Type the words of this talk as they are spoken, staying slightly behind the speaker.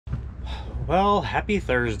Well, happy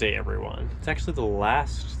Thursday, everyone. It's actually the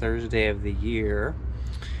last Thursday of the year,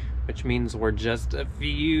 which means we're just a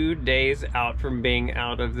few days out from being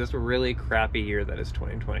out of this really crappy year that is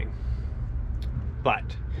 2020. But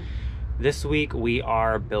this week we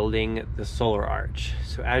are building the solar arch.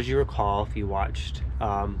 So as you recall, if you watched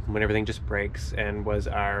when everything just breaks and was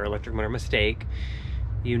our electric motor mistake,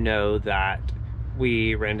 you know that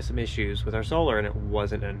we ran into some issues with our solar and it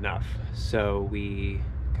wasn't enough. So we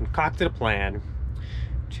concocted a plan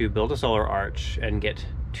to build a solar arch and get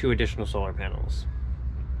 2 additional solar panels.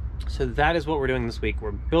 So that is what we're doing this week.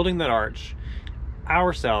 We're building that arch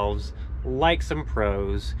ourselves like some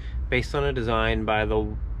pros based on a design by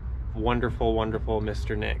the wonderful, wonderful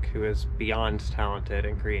Mr. Nick, who is beyond talented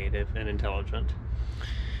and creative and intelligent.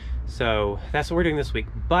 So that's what we're doing this week.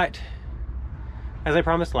 But as I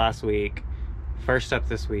promised last week, first up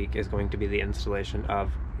this week is going to be the installation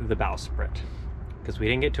of the bowsprit, because we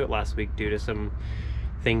didn't get to it last week due to some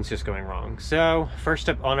things just going wrong. So first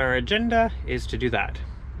up on our agenda is to do that.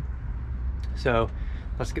 So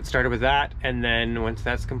let's get started with that, and then once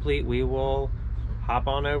that's complete, we will hop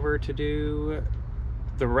on over to do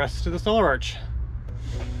the rest of the solar arch.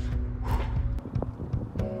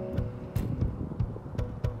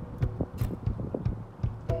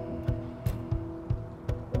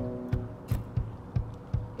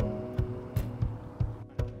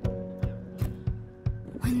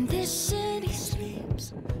 When this city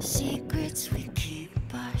sleeps, secrets we keep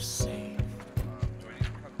are safe.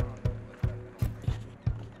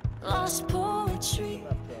 Lost poetry,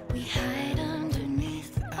 we hide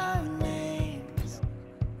underneath our names.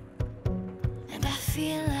 And I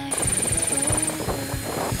feel like the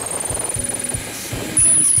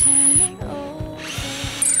season's turning over.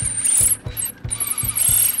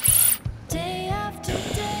 Day after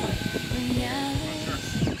day,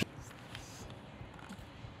 reality.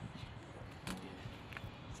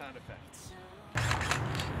 Sound effects.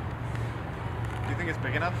 Do you think it's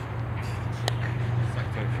big enough? It's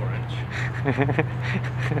like 24 inch.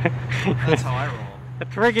 That's how I roll.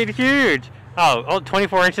 That's freaking huge! Oh,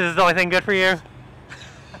 24 inches is the only thing good for you?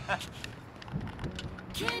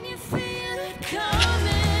 Can you feel it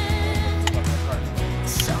coming?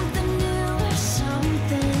 Something new or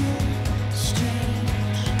something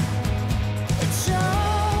strange. It's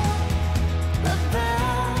all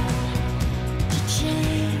about to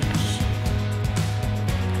change.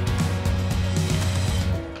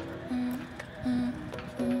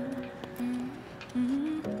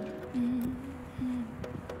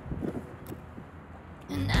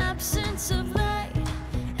 An absence of light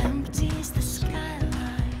empties the skyline.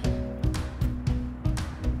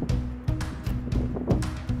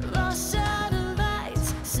 Lost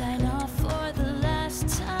satellites sign off for the last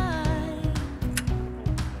time.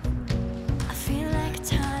 I feel like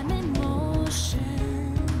time in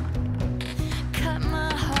motion. Cut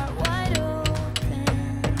my heart wide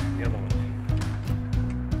open.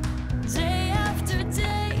 Day after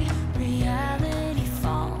day, reality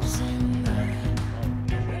falls in mud.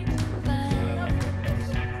 But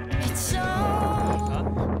it's all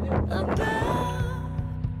about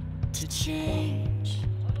to change.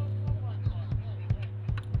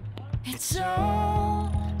 It's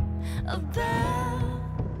all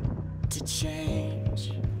about to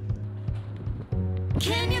change.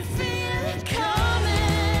 Can you feel it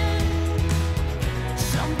coming?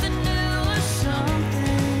 Something new or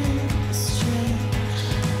something strange.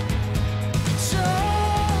 It's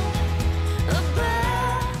all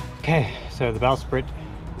about. Okay, so the bowsprit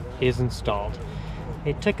is installed.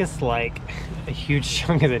 It took us like a huge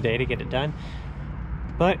chunk of the day to get it done,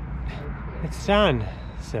 but it's done.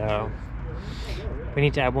 So we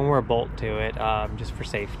need to add one more bolt to it, just for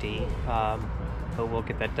safety, but we'll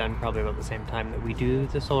get that done probably about the same time that we do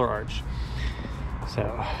the solar arch.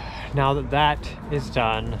 So now that that is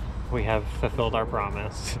done, we have fulfilled our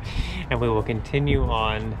promise, and we will continue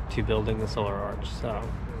on to building the solar arch. So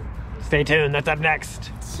stay tuned, that's up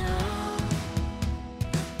next. It's all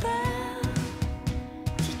about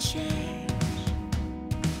to change.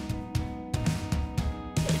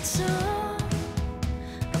 It's all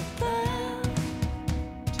about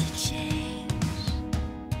to change.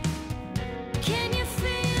 Can you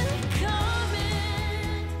feel it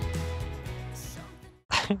coming?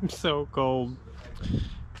 Something. I'm so cold.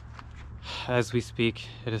 As we speak,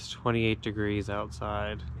 it is 28 degrees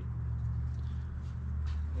outside.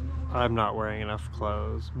 I'm not wearing enough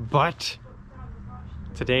clothes, but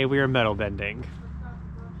today we are metal bending,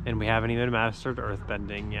 and we haven't even mastered earth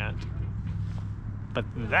bending yet. But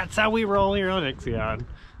that's how we roll here on Ixion.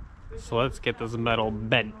 So let's get this metal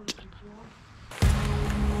bent.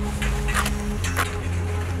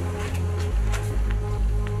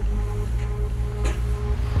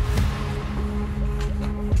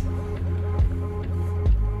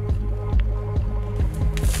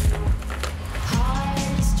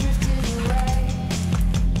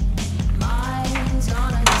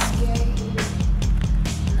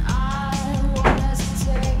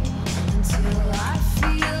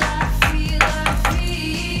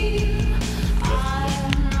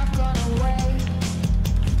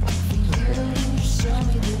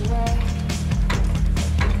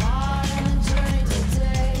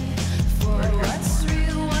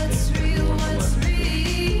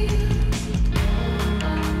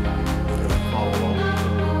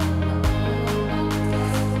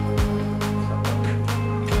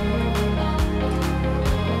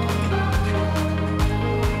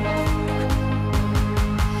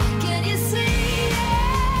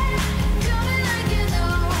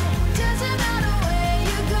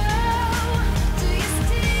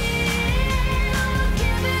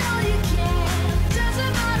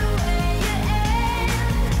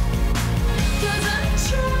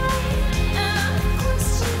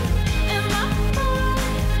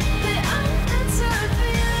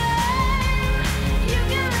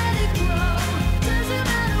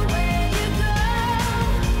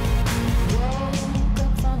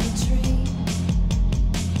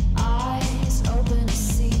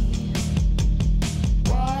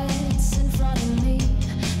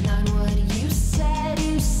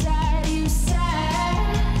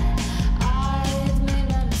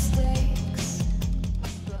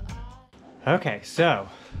 Okay, so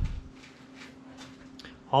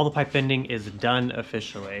all the pipe bending is done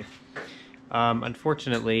officially.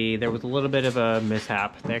 Unfortunately, there was a little bit of a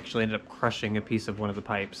mishap. They actually ended up crushing a piece of one of the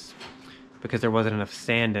pipes because there wasn't enough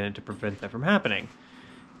sand in it to prevent that from happening.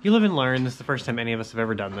 You live and learn. This is the first time any of us have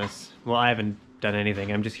ever done this. Well, I haven't done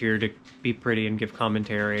anything. I'm just here to be pretty and give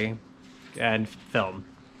commentary and film.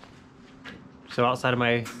 So outside of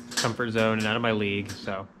my comfort zone and out of my league,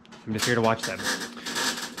 so I'm just here to watch them.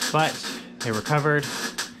 But they recovered,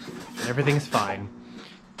 and everything's fine.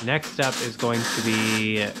 Next up is going to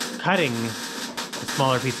be cutting the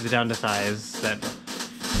smaller pieces down to size that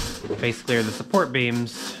basically are the support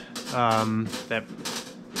beams that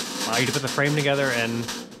allow you to put the frame together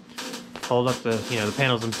and hold up the, you know, the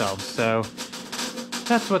panels themselves. So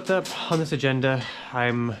that's what's up on this agenda.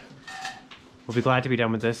 We'll be glad to be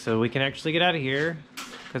done with this so we can actually get out of here,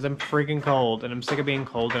 because I'm freaking cold and I'm sick of being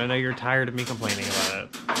cold, and I know you're tired of me complaining about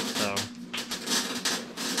it. So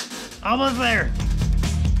almost there.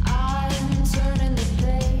 I'm turning the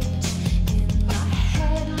page in my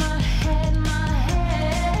head, my head, my head.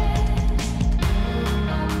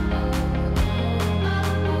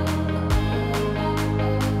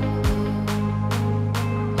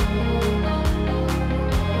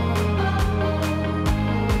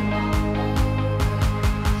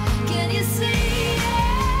 Can you see it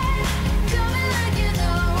coming like you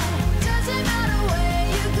know? Doesn't matter where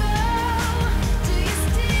you go. Do you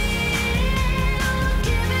still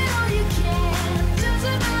give it all you can?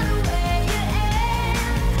 Doesn't matter where you end.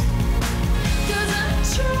 'Cause I'm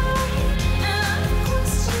trying and I'm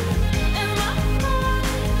questioning in my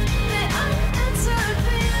mind the unanswered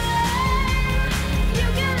feeling. You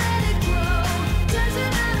can let it grow.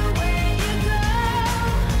 Doesn't matter where you go.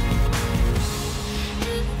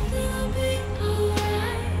 Everything'll be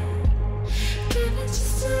alright. Give it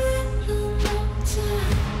just a little more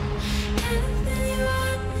time. Anything you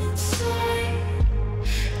want inside.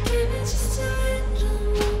 Give it just a little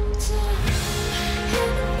more time.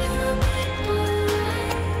 Everything'll be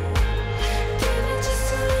alright. Give it just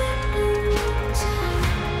a little more time.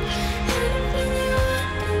 Anything you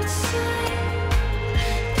want inside.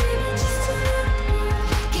 Give it just a little.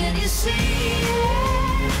 Can you see it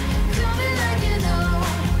coming like you know?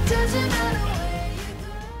 Doesn't matter where you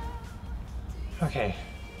go. Okay,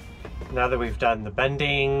 now that we've done the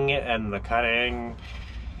bending and the cutting,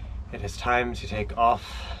 it is time to take off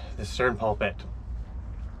the stern pulpit.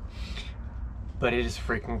 But it is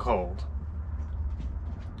freaking cold.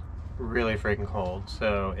 Really freaking cold.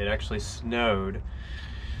 So it actually snowed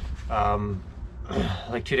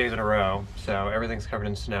like 2 days in a row. So everything's covered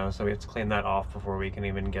in snow, so we have to clean that off before we can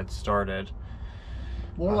even get started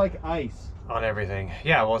More like ice. on everything.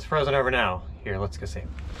 Yeah, well, it's frozen over now. Here, let's go see.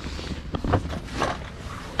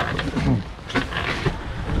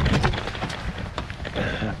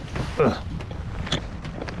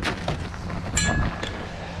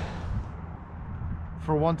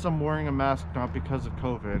 For once, I'm wearing a mask not because of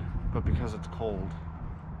COVID, but because it's cold.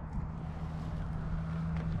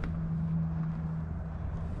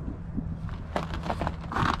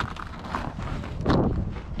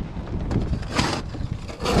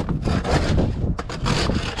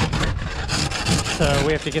 So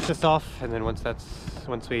we have to get this off, and then once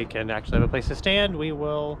we can actually have a place to stand, we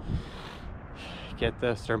will get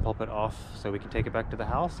the stern pulpit off so we can take it back to the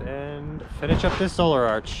house and finish up this solar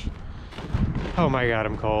arch. Oh my god,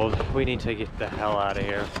 I'm cold. We need to get the hell out of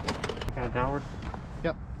here. Kind of downward?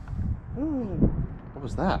 Yep. Ooh, what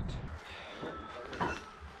was that?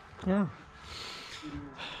 Yeah.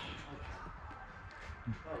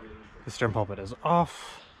 The stern pulpit is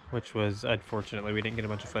off, which was, unfortunately, we didn't get a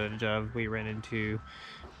bunch of footage of. We ran into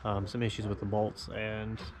some issues with the bolts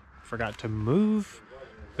and forgot to move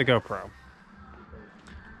the GoPro.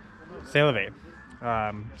 C'est la vie.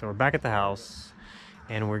 So we're back at the house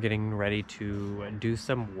and we're getting ready to do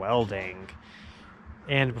some welding.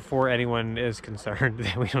 And before anyone is concerned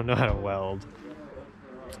that we don't know how to weld,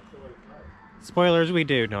 spoilers, we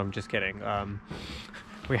do. No, I'm just kidding.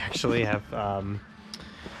 We actually have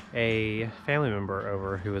a family member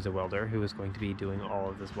over who is a welder who is going to be doing all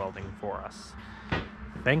of this welding for us.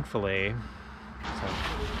 Thankfully. So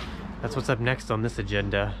that's what's up next on this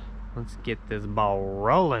agenda. Let's get this ball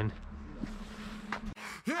rolling.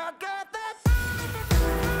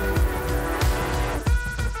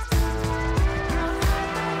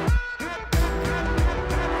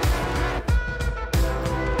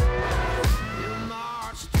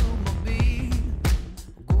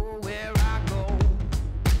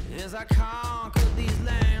 I conquer these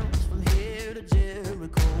lands from here to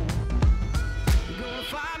Jericho. I'm gonna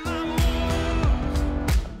find my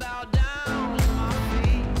moves, bow down at my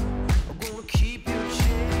feet. I'm gonna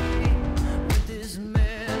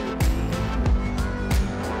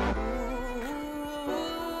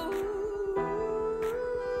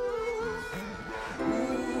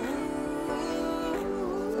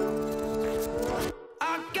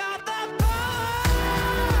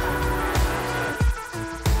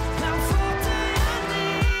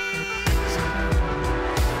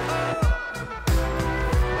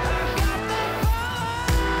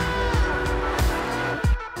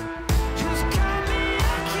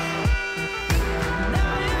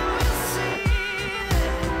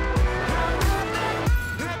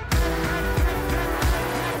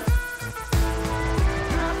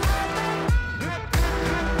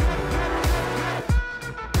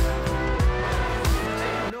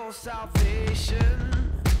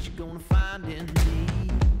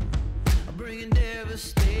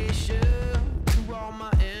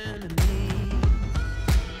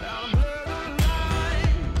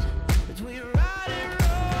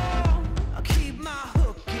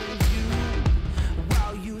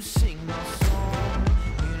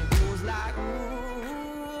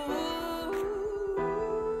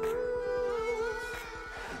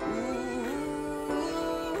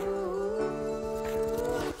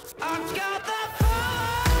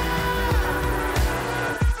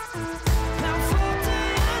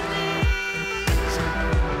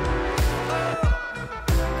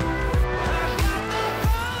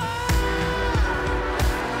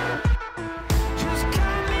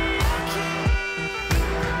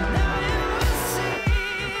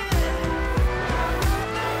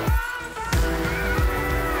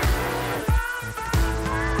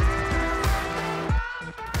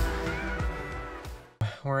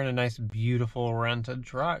nice, beautiful rented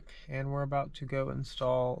truck, and we're about to go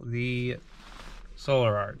install the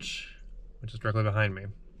solar arch, which is directly behind me.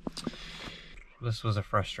 This was a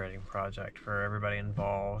frustrating project for everybody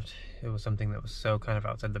involved. It was something that was so kind of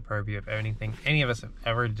outside the purview of anything any of us have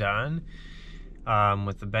ever done,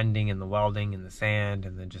 with the bending and the welding and the sand,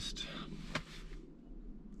 and then just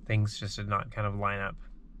things just did not kind of line up.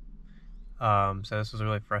 So this was a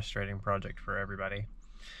really frustrating project for everybody.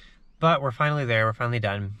 But we're finally there, we're finally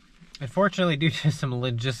done. Unfortunately, due to some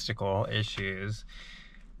logistical issues,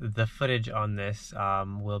 the footage on this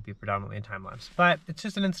will be predominantly in time-lapse. But it's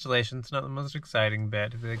just an installation, it's not the most exciting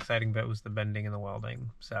bit. The exciting bit was the bending and the welding.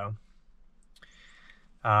 So,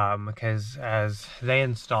 because as they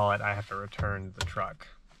install it, I have to return the truck,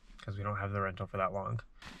 because we don't have the rental for that long.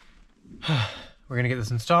 We're gonna get this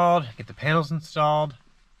installed, get the panels installed,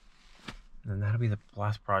 and then that'll be the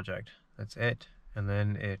last project. That's it. And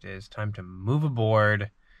then it is time to move aboard,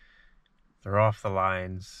 throw off the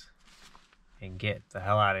lines, and get the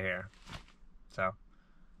hell out of here. So,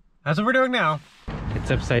 that's what we're doing now. It's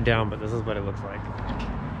upside down, but this is what it looks like.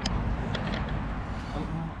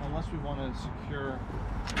 Unless we want to secure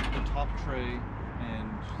the top tray and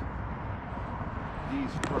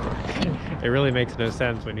these first. It really makes no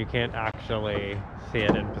sense when you can't actually see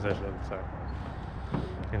it in position, so.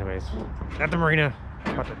 Anyways, at the marina,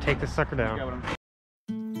 about to take this sucker down.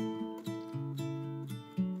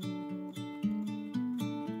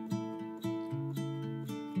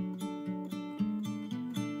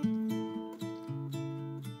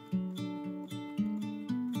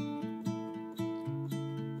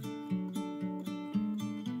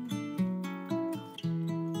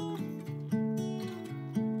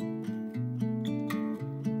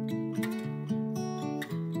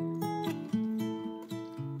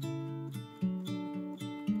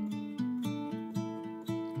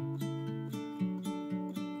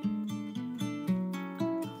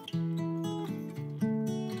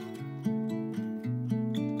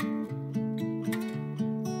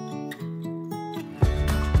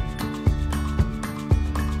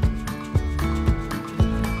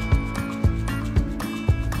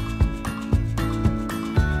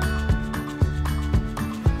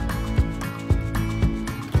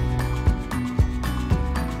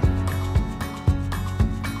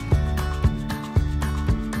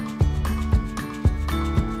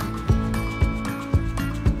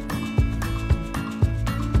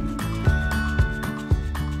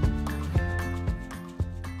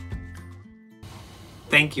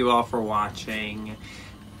 Thank you all for watching.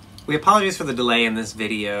 We apologize for the delay in this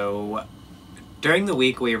video. During the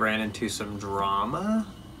week we ran into some drama.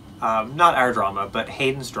 Not our drama, but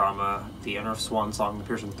Hayden's drama. The owner of Swan Song, the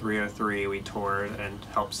Pearson 303, we toured and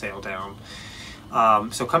helped sail down.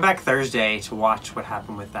 So come back Thursday to watch what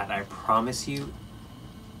happened with that. I promise you,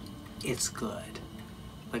 it's good.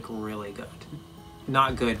 Like, really good.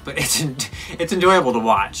 Not good, but it's enjoyable to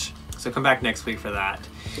watch. So come back next week for that.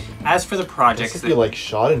 As for the projects, this would be like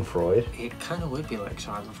Schadenfreude. It kind of would be like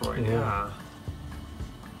Schadenfreude, yeah.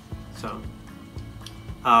 So,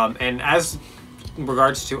 and as in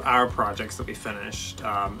regards to our projects that we finished,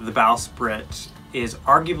 the bowsprit is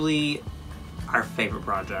arguably our favorite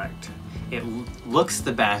project. It looks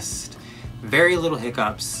the best, very little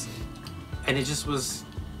hiccups, and it just was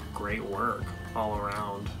great work all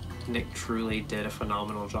around. Nick truly did a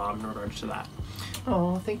phenomenal job in regards to that.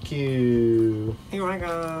 Oh, thank you. You're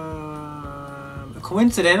welcome.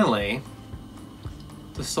 Coincidentally,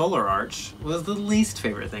 the solar arch was the least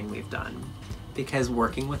favorite thing we've done because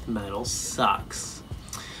working with metal sucks.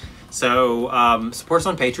 So support us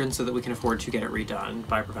on Patreon so that we can afford to get it redone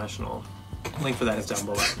by a professional. Link for that is down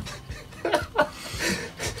below.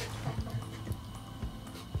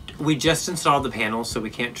 We just installed the panels, so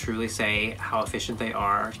we can't truly say how efficient they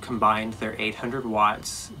are. Combined, they're 800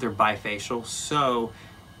 watts, they're bifacial, so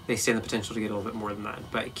they stand the potential to get a little bit more than that.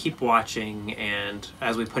 But keep watching, and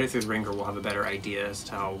as we put it through the ringer, we'll have a better idea as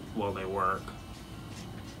to how well they work.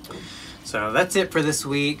 So that's it for this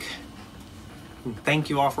week.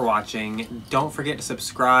 Thank you all for watching. Don't forget to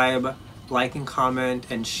subscribe, like and comment,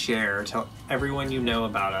 and share. Tell everyone you know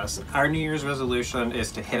about us. Our New Year's resolution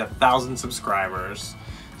is to hit 1,000 subscribers.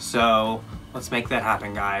 So let's make that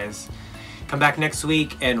happen, guys. Come back next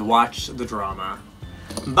week and watch the drama.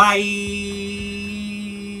 Bye!